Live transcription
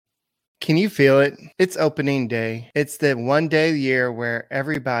Can you feel it? It's opening day. It's the one day of the year where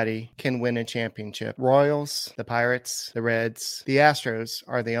everybody can win a championship. Royals, the Pirates, the Reds, the Astros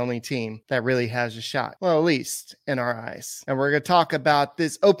are the only team that really has a shot. Well, at least in our eyes. And we're going to talk about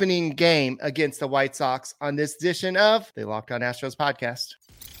this opening game against the White Sox on this edition of the Locked On Astros podcast.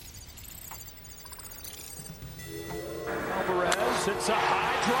 Alvarez hits a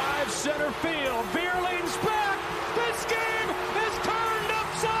high drive center field. Beerling's back. This game is turned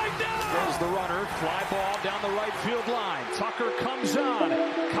upside down. There's the runner. Fly ball down the right field line. Tucker comes on.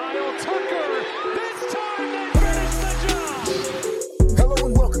 Kyle Tucker. This time they finish the job. Hello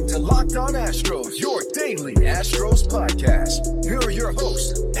and welcome to Locked On Astros, your daily Astros podcast. Here are your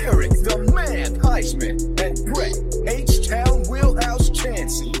hosts, Eric the Man Heisman and Brett H-Town Wheelhouse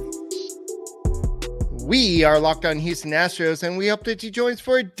Chansey. We are Locked On Houston Astros, and we hope that you join us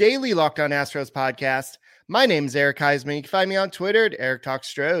for a daily Locked On Astros podcast. My name is Eric Heisman. You can find me on Twitter at Eric Talks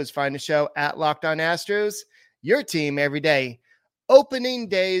Stros. Find the show at Locked On Astros, your team every day. Opening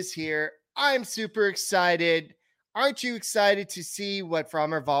days here. I'm super excited. Aren't you excited to see what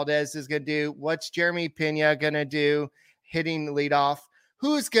Framber Valdez is going to do? What's Jeremy Pena going to do hitting the leadoff?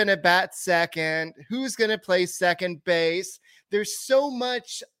 Who's going to bat second? Who's going to play second base? There's so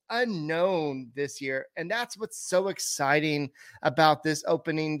much unknown this year, and that's what's so exciting about this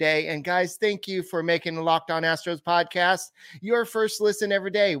opening day. And guys, thank you for making the Locked On Astros podcast your first listen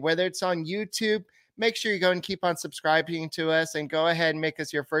every day, whether it's on YouTube. Make sure you go and keep on subscribing to us, and go ahead and make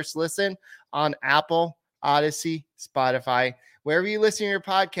us your first listen on Apple, Odyssey, Spotify, wherever you listen to your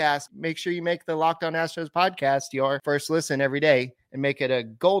podcast. Make sure you make the Locked On Astros podcast your first listen every day, and make it a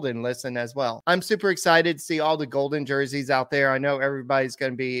golden listen as well. I'm super excited to see all the golden jerseys out there. I know everybody's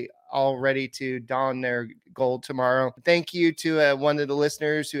going to be all ready to don their gold tomorrow. Thank you to one of the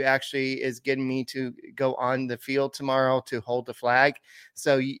listeners who actually is getting me to go on the field tomorrow to hold the flag.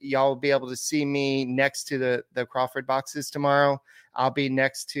 So y'all will be able to see me next to the Crawford boxes tomorrow. I'll be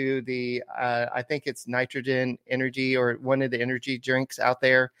next to the, I think it's Nitrogen Energy or one of the energy drinks out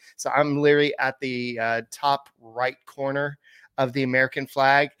there. So I'm literally at the top right corner of the American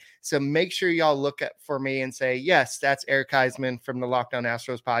flag. So make sure y'all look for me and say, yes, that's Eric Heisman from the Locked On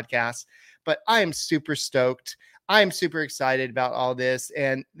Astros podcast. But I am super stoked. I am super excited about all this.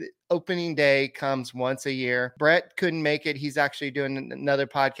 And the opening day comes once a year. Brett couldn't make it. He's actually doing another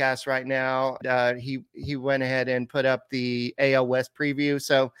podcast right now. He went ahead and put up the AL West preview.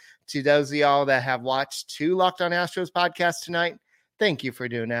 So to those of y'all that have watched 2 Locked On Astros podcasts tonight, thank you for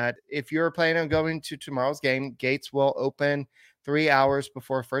doing that. If you're planning on going to tomorrow's game, gates will open 3 hours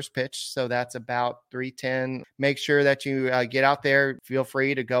before first pitch. So that's about 3:10. Make sure that you get out there. Feel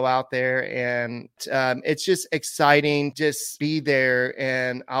free to go out there. And it's just exciting. Just be there.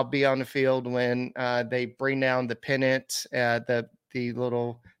 And I'll be on the field when they bring down the pennant, the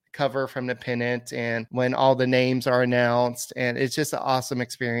little cover from the pennant, and when all the names are announced. And it's just an awesome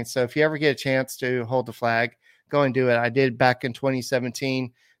experience. So if you ever get a chance to hold the flag, go and do it. I did back in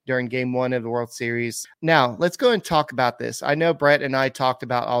 2017 during game 1 of the World Series. Now, let's go and talk about this. I know Brett and I talked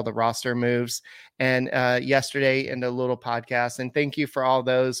about all the roster moves and yesterday in the little podcast. And thank you for all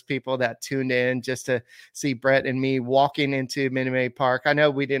those people that tuned in just to see Brett and me walking into Minute Maid Park. I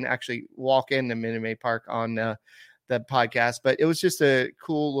know we didn't actually walk into Minute Maid Park on the podcast, but it was just a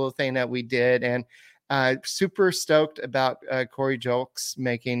cool little thing that we did. And super stoked about Corey Julks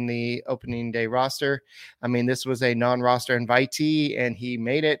making the opening day roster. I mean, this was a non-roster invitee, and he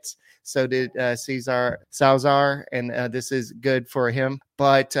made it. So did Cesar Salazar, and this is good for him.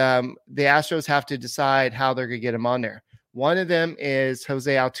 But the Astros have to decide how they're going to get him on there. One of them is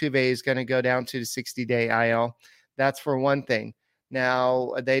Jose Altuve is going to go down to the 60-day IL. That's for one thing.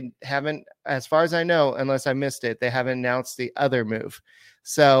 Now, they haven't, as far as I know, unless I missed it, they haven't announced the other move.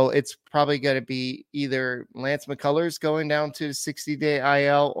 So it's probably going to be either Lance McCullers going down to 60-day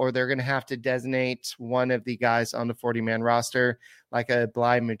IL, or they're going to have to designate one of the guys on the 40-man roster, like a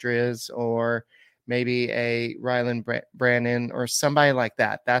Bly Madriz or maybe a Rylan Brannon or somebody like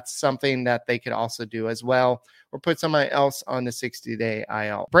that. That's something that they could also do as well, or put somebody else on the 60-day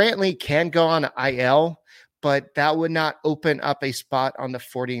IL. Brantley can go on IL, but that would not open up a spot on the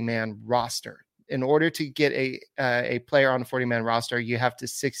 40-man roster. In order to get a player on the 40-man roster, you have to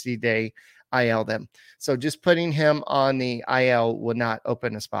 60-day IL them. So just putting him on the IL would not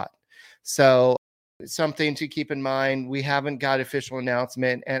open a spot. So something to keep in mind. We haven't got official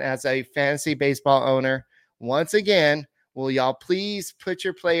announcement. And as a fantasy baseball owner, once again, will y'all please put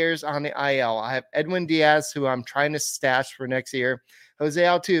your players on the IL? I have Edwin Diaz, who I'm trying to stash for next year. Jose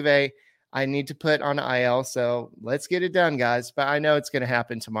Altuve, I need to put on IL, so let's get it done, guys. But I know it's going to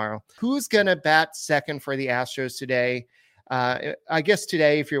happen tomorrow. Who's going to bat second for the Astros today? I guess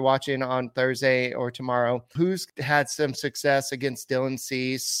today, if you're watching on Thursday or tomorrow, who's had some success against Dylan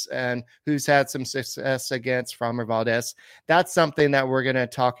Cease and who's had some success against Framber Valdez? That's something that we're going to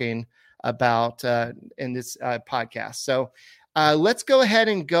talking about in this podcast. So let's go ahead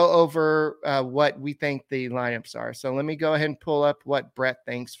and go over what we think the lineups are. So let me go ahead and pull up what Brett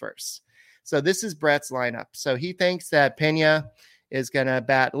thinks first. So this is Brett's lineup. So he thinks that Pena is going to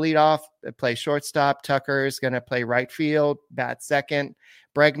bat leadoff, play shortstop. Tucker is going to play right field, bat second.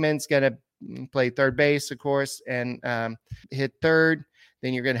 Bregman's going to play third base, of course, and hit third.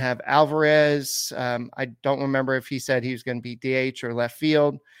 Then you're going to have Alvarez. I don't remember if he said he was going to be DH or left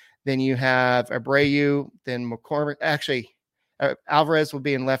field. Then you have Abreu, then McCormick. Actually, Alvarez will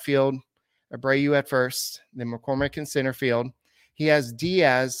be in left field, Abreu at first, then McCormick in center field. He has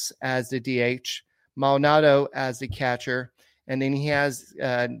Diaz as the DH, Maldonado as the catcher, and then he has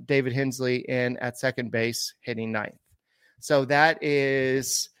David Hensley in at second base hitting ninth. So that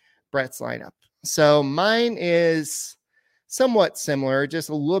is Brett's lineup. So mine is somewhat similar, just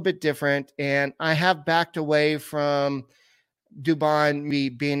a little bit different. And I have backed away from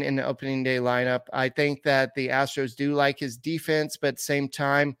Dubon being in the opening day lineup. I think that the Astros do like his defense, but at the same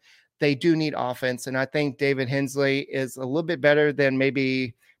time, they do need offense. And I think David Hensley is a little bit better than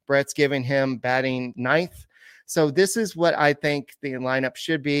maybe Brett's giving him batting ninth. So this is what I think the lineup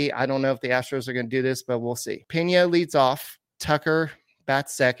should be. I don't know if the Astros are going to do this, but we'll see. Pena leads off. Tucker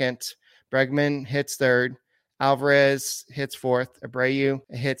bats second. Bregman hits third. Alvarez hits fourth. Abreu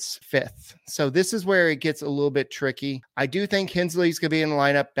hits fifth. So this is where it gets a little bit tricky. I do think Hensley's going to be in the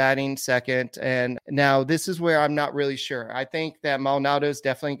lineup batting second. And now this is where I'm not really sure. I think that Maldonado is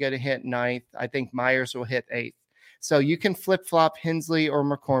definitely going to hit ninth. I think Myers will hit eighth. So you can flip-flop Hensley or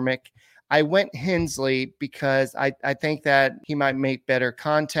McCormick. I went Hensley because I think that he might make better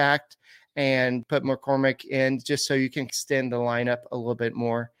contact and put McCormick in just so you can extend the lineup a little bit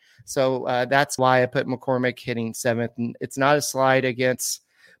more. So that's why I put McCormick hitting seventh. And it's not a slide against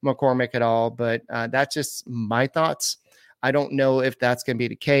McCormick at all, but that's just my thoughts. I don't know if that's going to be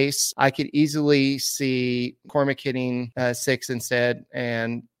the case. I could easily see McCormick hitting sixth instead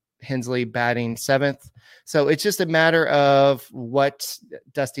and Hensley batting seventh. So it's just a matter of what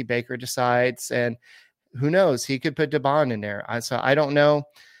Dusty Baker decides. And who knows? He could put Dubon in there. So I don't know.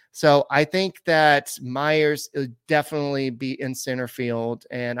 So I think that Myers will definitely be in center field.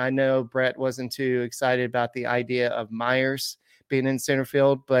 And I know Brett wasn't too excited about the idea of Myers being in center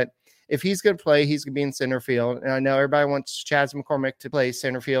field, but if he's going to play, he's going to be in center field. And I know everybody wants Chas McCormick to play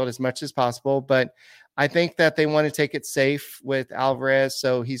center field as much as possible, but I think that they want to take it safe with Alvarez.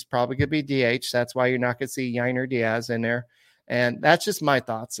 So he's probably going to be DH. That's why you're not going to see Yainer Diaz in there. And that's just my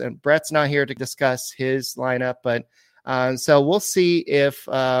thoughts. And Brett's not here to discuss his lineup, but so we'll see if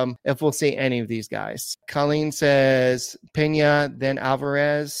we'll see any of these guys. Colleen says Pena, then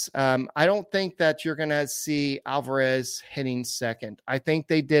Alvarez. I don't think that you're going to see Alvarez hitting second. I think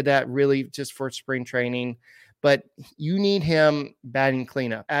they did that really just for spring training, but you need him batting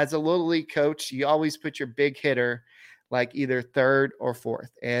cleanup. As a little league coach, you always put your big hitter like either third or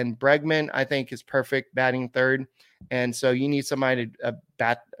fourth. And Bregman, I think, is perfect batting third. And so you need somebody to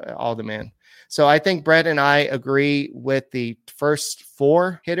bat all them in. So I think Brett and I agree with the first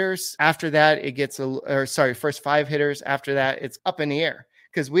four hitters. After that, it gets first five hitters. After that, it's up in the air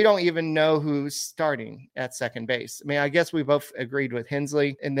because we don't even know who's starting at second base. I mean, I guess we both agreed with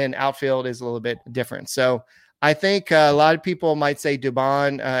Hensley, and then outfield is a little bit different. So I think a lot of people might say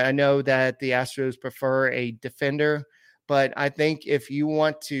Dubon. I know that the Astros prefer a defender, but I think if you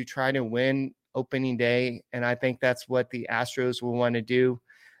want to try to win opening day, and I think that's what the Astros will want to do,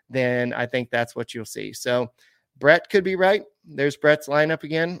 then I think that's what you'll see. So Brett could be right. There's Brett's lineup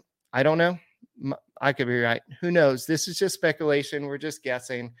again. I don't know. I could be right. Who knows? This is just speculation. We're just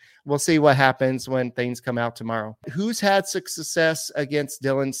guessing. We'll see what happens when things come out tomorrow. Who's had success against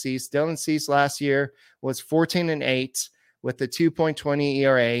Dylan Cease? Dylan Cease last year was 14-8 with the 2.20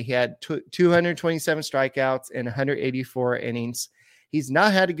 ERA. He had 227 strikeouts and 184 innings. He's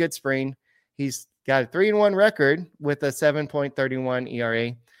not had a good spring. He's got a 3-1 record with a 7.31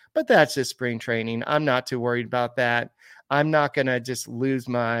 ERA. But that's just spring training. I'm not too worried about that. I'm not going to just lose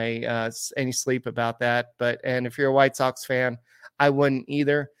my any sleep about that. And if you're a White Sox fan, I wouldn't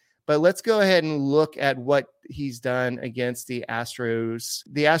either. But let's go ahead and look at what he's done against the Astros.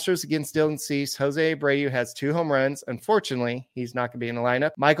 The Astros against Dylan Cease. Jose Abreu has 2 home runs. Unfortunately, he's not going to be in the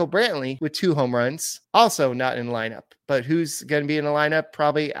lineup. Michael Brantley with 2 home runs, also not in the lineup. But who's going to be in the lineup?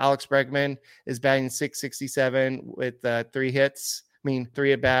 Probably Alex Bregman is batting .667 with 3 hits.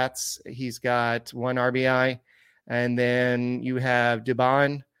 3 at-bats. He's got 1 RBI. And then you have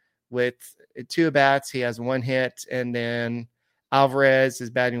Dubon with 2 at-bats. He has 1 hit. And then Alvarez is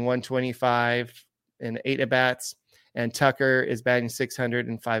batting 125 and 8 at-bats. And Tucker is batting 600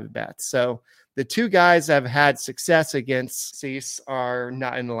 and 5 at-bats. So the 2 guys that have had success against Cease are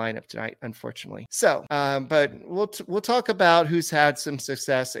not in the lineup tonight, unfortunately. So, but we'll talk about who's had some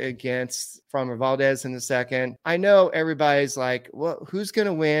success against Framber Valdez in a second. I know everybody's like, well, who's going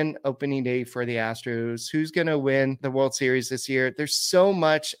to win opening day for the Astros? Who's going to win the World Series this year? There's so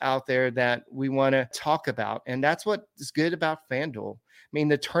much out there that we want to talk about. And that's what is good about FanDuel. I mean,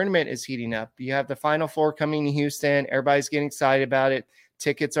 the tournament is heating up. You have the Final Four coming to Houston. Everybody's getting excited about it.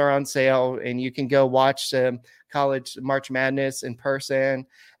 Tickets are on sale, and you can go watch college March Madness in person.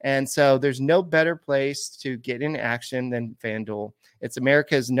 And so there's no better place to get in action than FanDuel. It's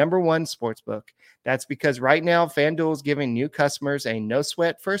America's #1 sportsbook. That's because right now FanDuel is giving new customers a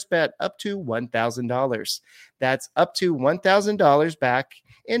no-sweat first bet up to $1,000. That's up to $1,000 back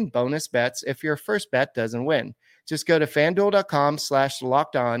in bonus bets if your first bet doesn't win. Just go to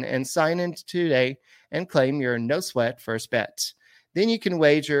FanDuel.com/lockedon and sign in today and claim your no-sweat first bet. Then you can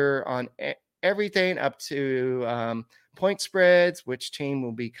wager on everything up to point spreads, which team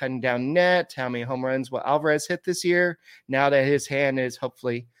will be cutting down net, how many home runs will Alvarez hit this year, now that his hand is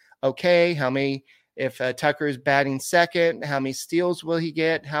hopefully okay, how many, if Tucker is batting second, how many steals will he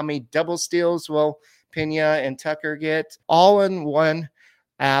get, how many double steals will Pena and Tucker get, all in one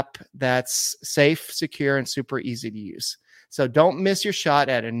app that's safe, secure, and super easy to use. So don't miss your shot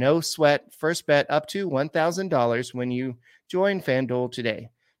at a no-sweat first bet up to $1,000 when you join FanDuel today.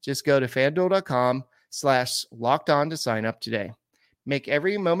 Just go to FanDuel.com/lockedon to sign up today. Make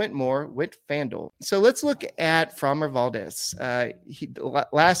every moment more with FanDuel. So let's look at Framber Valdez.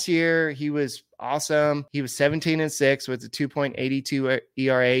 Last year, he was awesome. He was 17-6 with a 2.82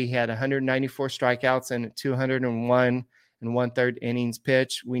 ERA. He had 194 strikeouts and 201 and 1/3 innings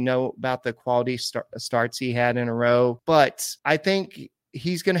pitch. We know about the quality starts he had in a row, but I think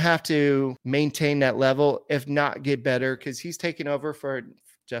he's going to have to maintain that level, if not get better, because he's taking over for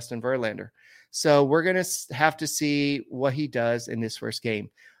Justin Verlander. So we're going to have to see what he does in this first game.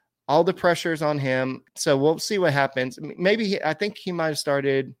 All the pressure's on him, so we'll see what happens. Maybe I think he might have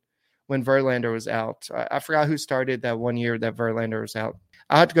started when Verlander was out. I forgot who started that one year that Verlander was out.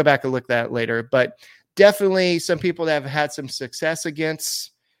 I'll have to go back and look that later, but definitely some people that have had some success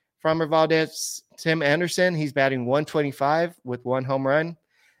against Framber Valdez. Tim Anderson, he's batting 125 with 1 home run.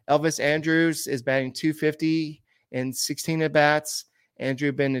 Elvis Andrus is batting 250 in 16 at-bats.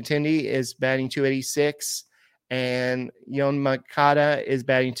 Andrew Benintendi is batting 286. And Yon Makata is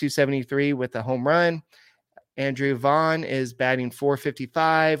batting 273 with a home run. Andrew Vaughn is batting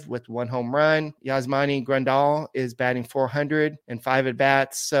 455 with 1 home run. Yasmani Grandal is batting 400 and 5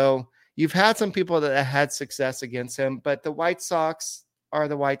 at-bats. So you've had some people that had success against him, but the White Sox are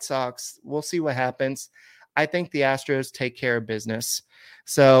the White Sox. We'll see what happens. I think the Astros take care of business.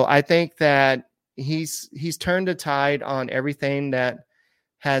 So I think that he's turned the tide on everything that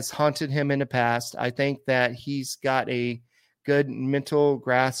has haunted him in the past. I think that he's got a good mental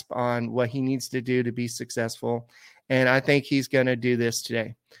grasp on what he needs to do to be successful. And I think he's going to do this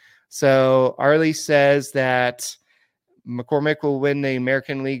today. So Arlie says that McCormick will win the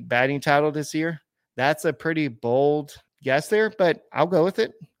American League batting title this year. That's a pretty bold guess there, but I'll go with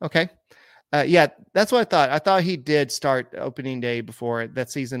it. Okay. Yeah, that's what I thought. I thought he did start opening day before that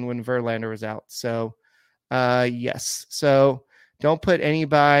season when Verlander was out. So, yes. So don't put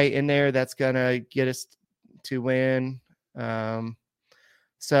anybody in there that's going to get us to win.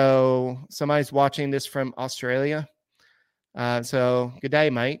 So somebody's watching this from Australia. So good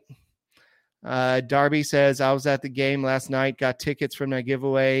day, mate. Darby says, I was at the game last night, got tickets from that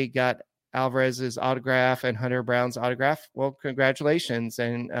giveaway, got Alvarez's autograph and Hunter Brown's autograph. Well, congratulations.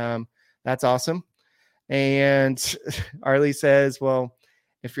 And that's awesome. And Arlie says, well,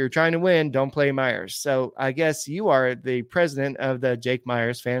 if you're trying to win, don't play Myers. So I guess you are the president of the Jake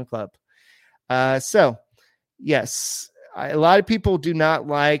Myers fan club. So yes, a lot of people do not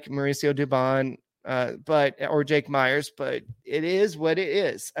like Mauricio Dubon, or Jake Myers, but it is what it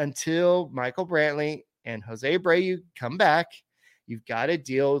is. Until Michael Brantley and Jose Abreu come back, you've got to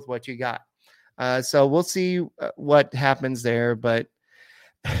deal with what you got. So we'll see what happens there. But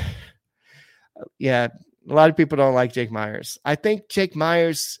yeah, a lot of people don't like Jake Myers. I think Jake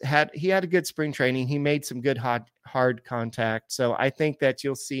Myers had a good spring training. He made some good hard contact. So I think that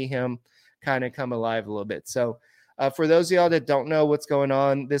you'll see him kind of come alive a little bit. So for those of y'all that don't know what's going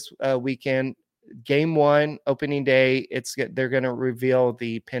on this weekend, Game 1, opening day, they're going to reveal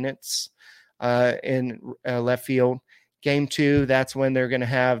the pennants in left field. Game 2, that's when they're going to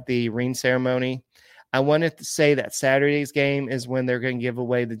have the ring ceremony. I wanted to say that Saturday's game is when they're going to give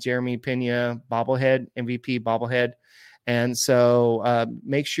away the Jeremy Pena bobblehead, MVP bobblehead. And so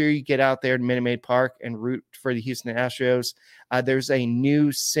make sure you get out there to Minute Maid Park and root for the Houston Astros. There's a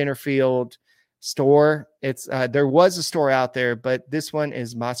new center field store. There was a store out there, but this one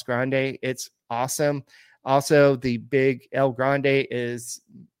is Mas Grande. It's awesome. Also, the big El Grande is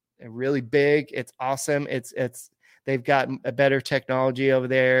really big. It's awesome. They've got a better technology over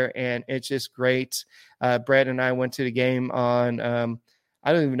there, and it's just great. Brett and I went to the game on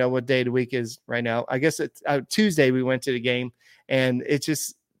I don't even know what day of the week is right now. I guess it's Tuesday we went to the game, and it's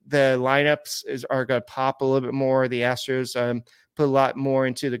just the lineups are going to pop a little bit more. The Astros put a lot more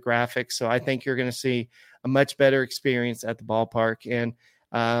into the graphics, so I think you're going to see a much better experience at the ballpark. And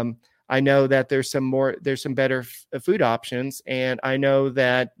I know that there's some better food options, and I know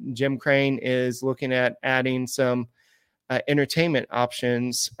that Jim Crane is looking at adding some entertainment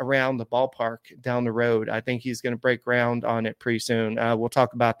options around the ballpark down the road. I think he's going to break ground on it pretty soon. We'll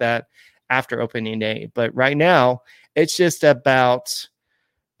talk about that after opening day, but right now it's just about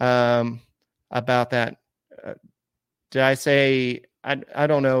that. Did I say, I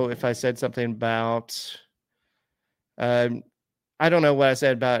don't know if I said something about, I don't know what I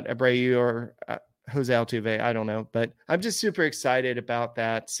said about Abreu or Jose Altuve. I don't know, but I'm just super excited about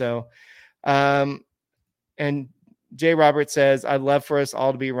that. So, and Jay Roberts says, I'd love for us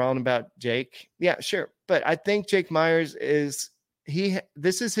all to be wrong about Jake. Yeah, sure. But I think Jake Myers this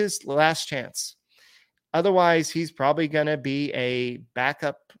is his last chance. Otherwise, he's probably going to be a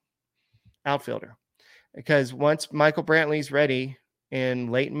backup outfielder, because once Michael Brantley's ready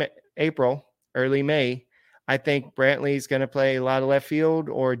in late April, early May, I think Brantley's going to play a lot of left field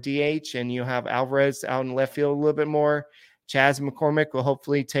or DH, and you have Alvarez out in left field a little bit more. Chaz McCormick will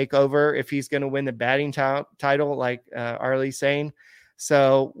hopefully take over if he's going to win the batting title, like Arlie's saying.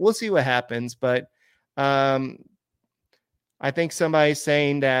 So we'll see what happens. But I think somebody's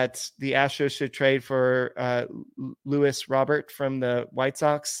saying that the Astros should trade for Luis Robert from the White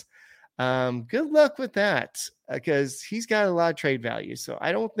Sox. Good luck with that, because he's got a lot of trade value. So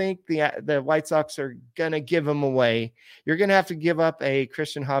I don't think the White Sox are going to give him away. You're going to have to give up a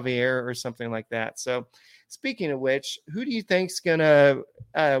Christian Javier or something like that. So speaking of which, who do you think's going to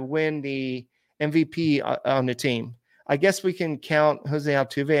win the MVP on the team? I guess we can count Jose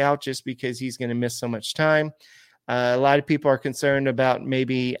Altuve out just because he's going to miss so much time. A lot of people are concerned about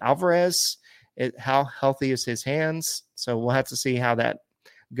maybe Alvarez. How healthy is his hands? So we'll have to see how that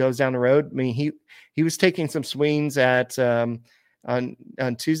goes down the road. I mean, he was taking some swings at on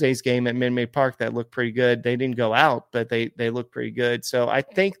Tuesday's game at Minute Maid Park that looked pretty good. They didn't go out, but they looked pretty good. So I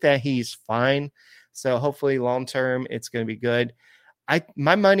think that he's fine. So hopefully long term it's going to be good.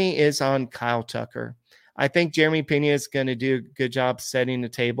 My money is on Kyle Tucker. I think Jeremy Pena is going to do a good job setting the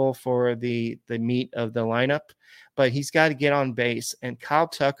table for the meat of the lineup, but he's got to get on base. And Kyle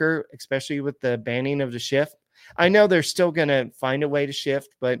Tucker, especially with the banning of the shift, I know they're still going to find a way to shift,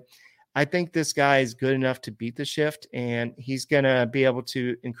 but I think this guy is good enough to beat the shift, and he's going to be able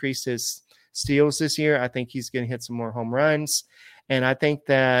to increase his steals this year. I think he's going to hit some more home runs, and I think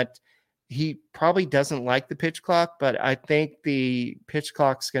that he probably doesn't like the pitch clock, but I think the pitch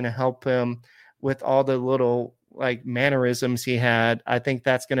clock's going to help him with all the little like mannerisms he had. I think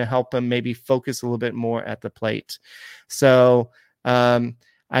that's going to help him maybe focus a little bit more at the plate. So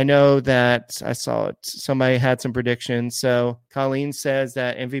I know that I saw it. Somebody had some predictions. So Colleen says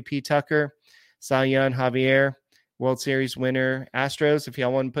that MVP Tucker, Cy Young Javier, World Series winner Astros. If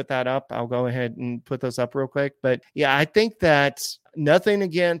y'all want to put that up, I'll go ahead and put those up real quick. But yeah, I think that nothing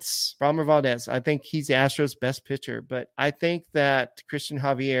against Framber Valdez. I think he's the Astros' best pitcher. But I think that Christian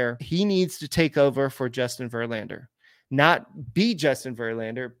Javier, he needs to take over for Justin Verlander. Not be Justin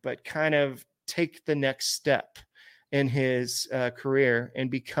Verlander, but kind of take the next step in his career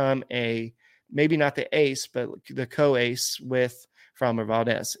and become maybe not the ace, but the co-ace with Framber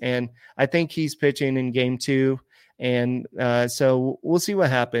Valdez. And I think he's pitching in game 2. And so we'll see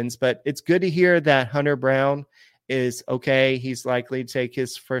what happens. But it's good to hear that Hunter Brown is okay. He's likely to take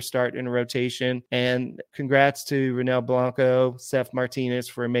his first start in a rotation. And congrats to Ronel Blanco, Seth Martinez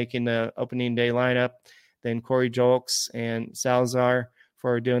for making the opening day lineup. Then Corey Julks and Salazar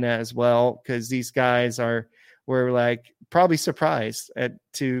for doing that as well, because these guys were like probably surprised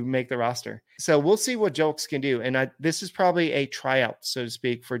to make the roster. So we'll see what Julks can do. And this is probably a tryout, so to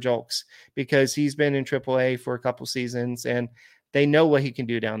speak, for Julks, because he's been in AAA for a couple seasons and they know what he can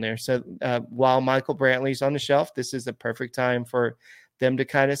do down there. So while Michael Brantley's on the shelf, this is the perfect time for them to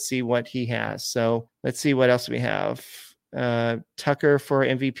kind of see what he has. So let's see what else we have. Tucker for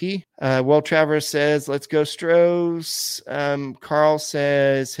MVP. Will Travers says, let's go Stros. Carl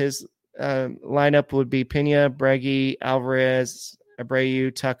says his lineup would be Pena, Breggy, Alvarez,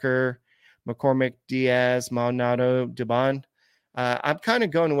 Abreu, Tucker, McCormick, Diaz, Maldonado, Dubon. I'm kind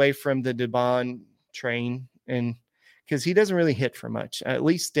of going away from the Dubon train, and because he doesn't really hit for much. At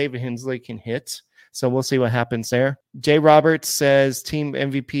least David Hensley can hit. So we'll see what happens there. Jay Roberts says team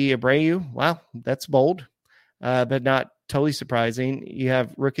MVP Abreu. Wow, that's bold, but not totally surprising. You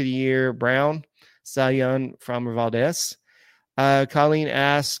have Rookie of the Year Brown, Cy Young, Framber Valdez. Colleen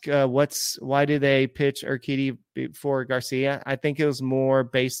asked, why did they pitch Urquidy before Garcia? I think it was more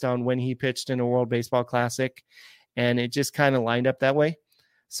based on when he pitched in a World Baseball Classic, and it just kind of lined up that way.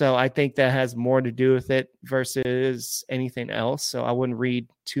 So I think that has more to do with it versus anything else. So I wouldn't read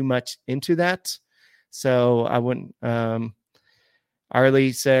too much into that. So I wouldn't.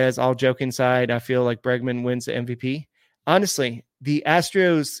 Arlie says, all joking aside, I feel like Bregman wins the MVP. Honestly, the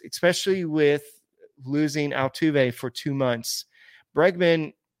Astros, especially with losing Altuve for 2 months,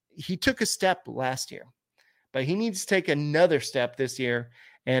 Bregman, he took a step last year, but he needs to take another step this year.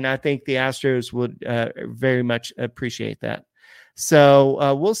 And I think the Astros would very much appreciate that.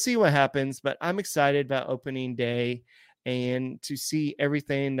 So we'll see what happens, but I'm excited about opening day and to see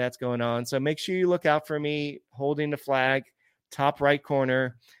everything that's going on. So make sure you look out for me holding the flag, top right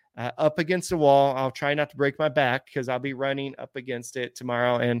corner, up against the wall. I'll try not to break my back because I'll be running up against it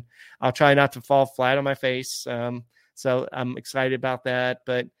tomorrow, and I'll try not to fall flat on my face. So I'm excited about that.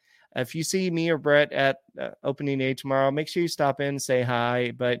 But if you see me or Brett at opening day tomorrow, make sure you stop in and say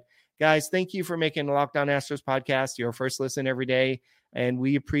hi. But guys, thank you for making the Locked On Astros podcast your first listen every day. And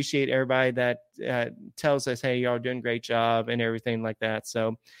we appreciate everybody that tells us, hey, y'all doing a great job and everything like that.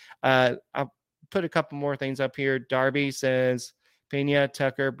 So I'll put a couple more things up here. Darby says Pena,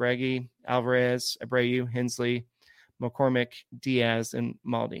 Tucker, Breggy, Alvarez, Abreu, Hensley, McCormick, Diaz, and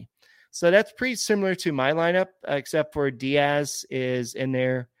Maldi. So that's pretty similar to my lineup, except for Diaz is in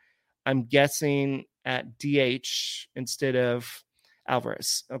there, I'm guessing, at DH instead of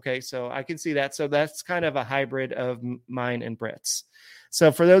Alvarez. Okay, so I can see that. So that's kind of a hybrid of mine and Brett's.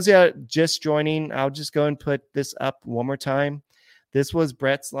 So for those of you just joining, I'll just go and put this up one more time. This was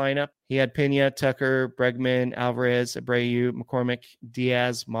Brett's lineup. He had Pena, Tucker, Bregman, Alvarez, Abreu, McCormick,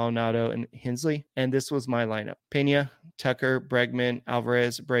 Diaz, Maldonado, and Hensley. And this was my lineup. Pena, Tucker, Bregman,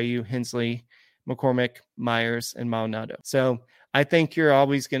 Alvarez, Abreu, Hensley, McCormick, Myers, and Maldonado. So I think you're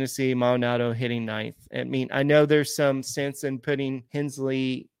always going to see Maldonado hitting ninth. I mean, I know there's some sense in putting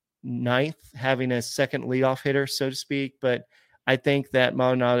Hensley ninth, having a second leadoff hitter, so to speak, but I think that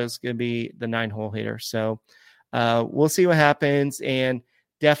Maldonado is going to be the 9-hole hitter. So we'll see what happens, and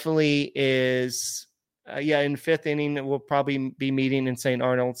definitely is, in fifth inning, we'll probably be meeting in St.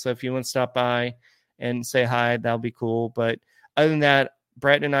 Arnold. So if you want to stop by and say hi, that'll be cool. But other than that,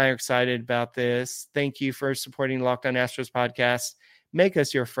 Brett and I are excited about this. Thank you for supporting Locked On Astros podcast. Make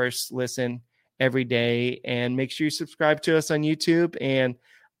us your first listen every day, and make sure you subscribe to us on YouTube. And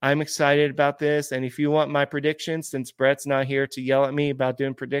I'm excited about this. And if you want my predictions, since Brett's not here to yell at me about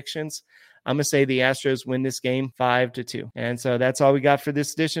doing predictions, I'm going to say the Astros win this game 5-2. And so that's all we got for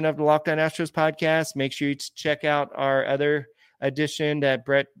this edition of the Locked On Astros podcast. Make sure you check out our other edition that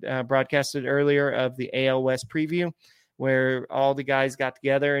Brett broadcasted earlier of the AL West preview, where all the guys got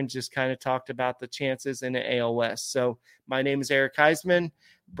together and just kind of talked about the chances in the AL West. So my name is Eric Heisman.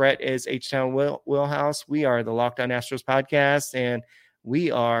 Brett is H-Town Wheelhouse. We are the Locked On Astros podcast, and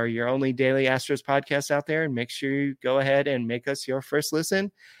we are your only daily Astros podcast out there. And make sure you go ahead and make us your first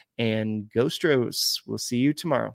listen. And go Stros. We'll see you tomorrow.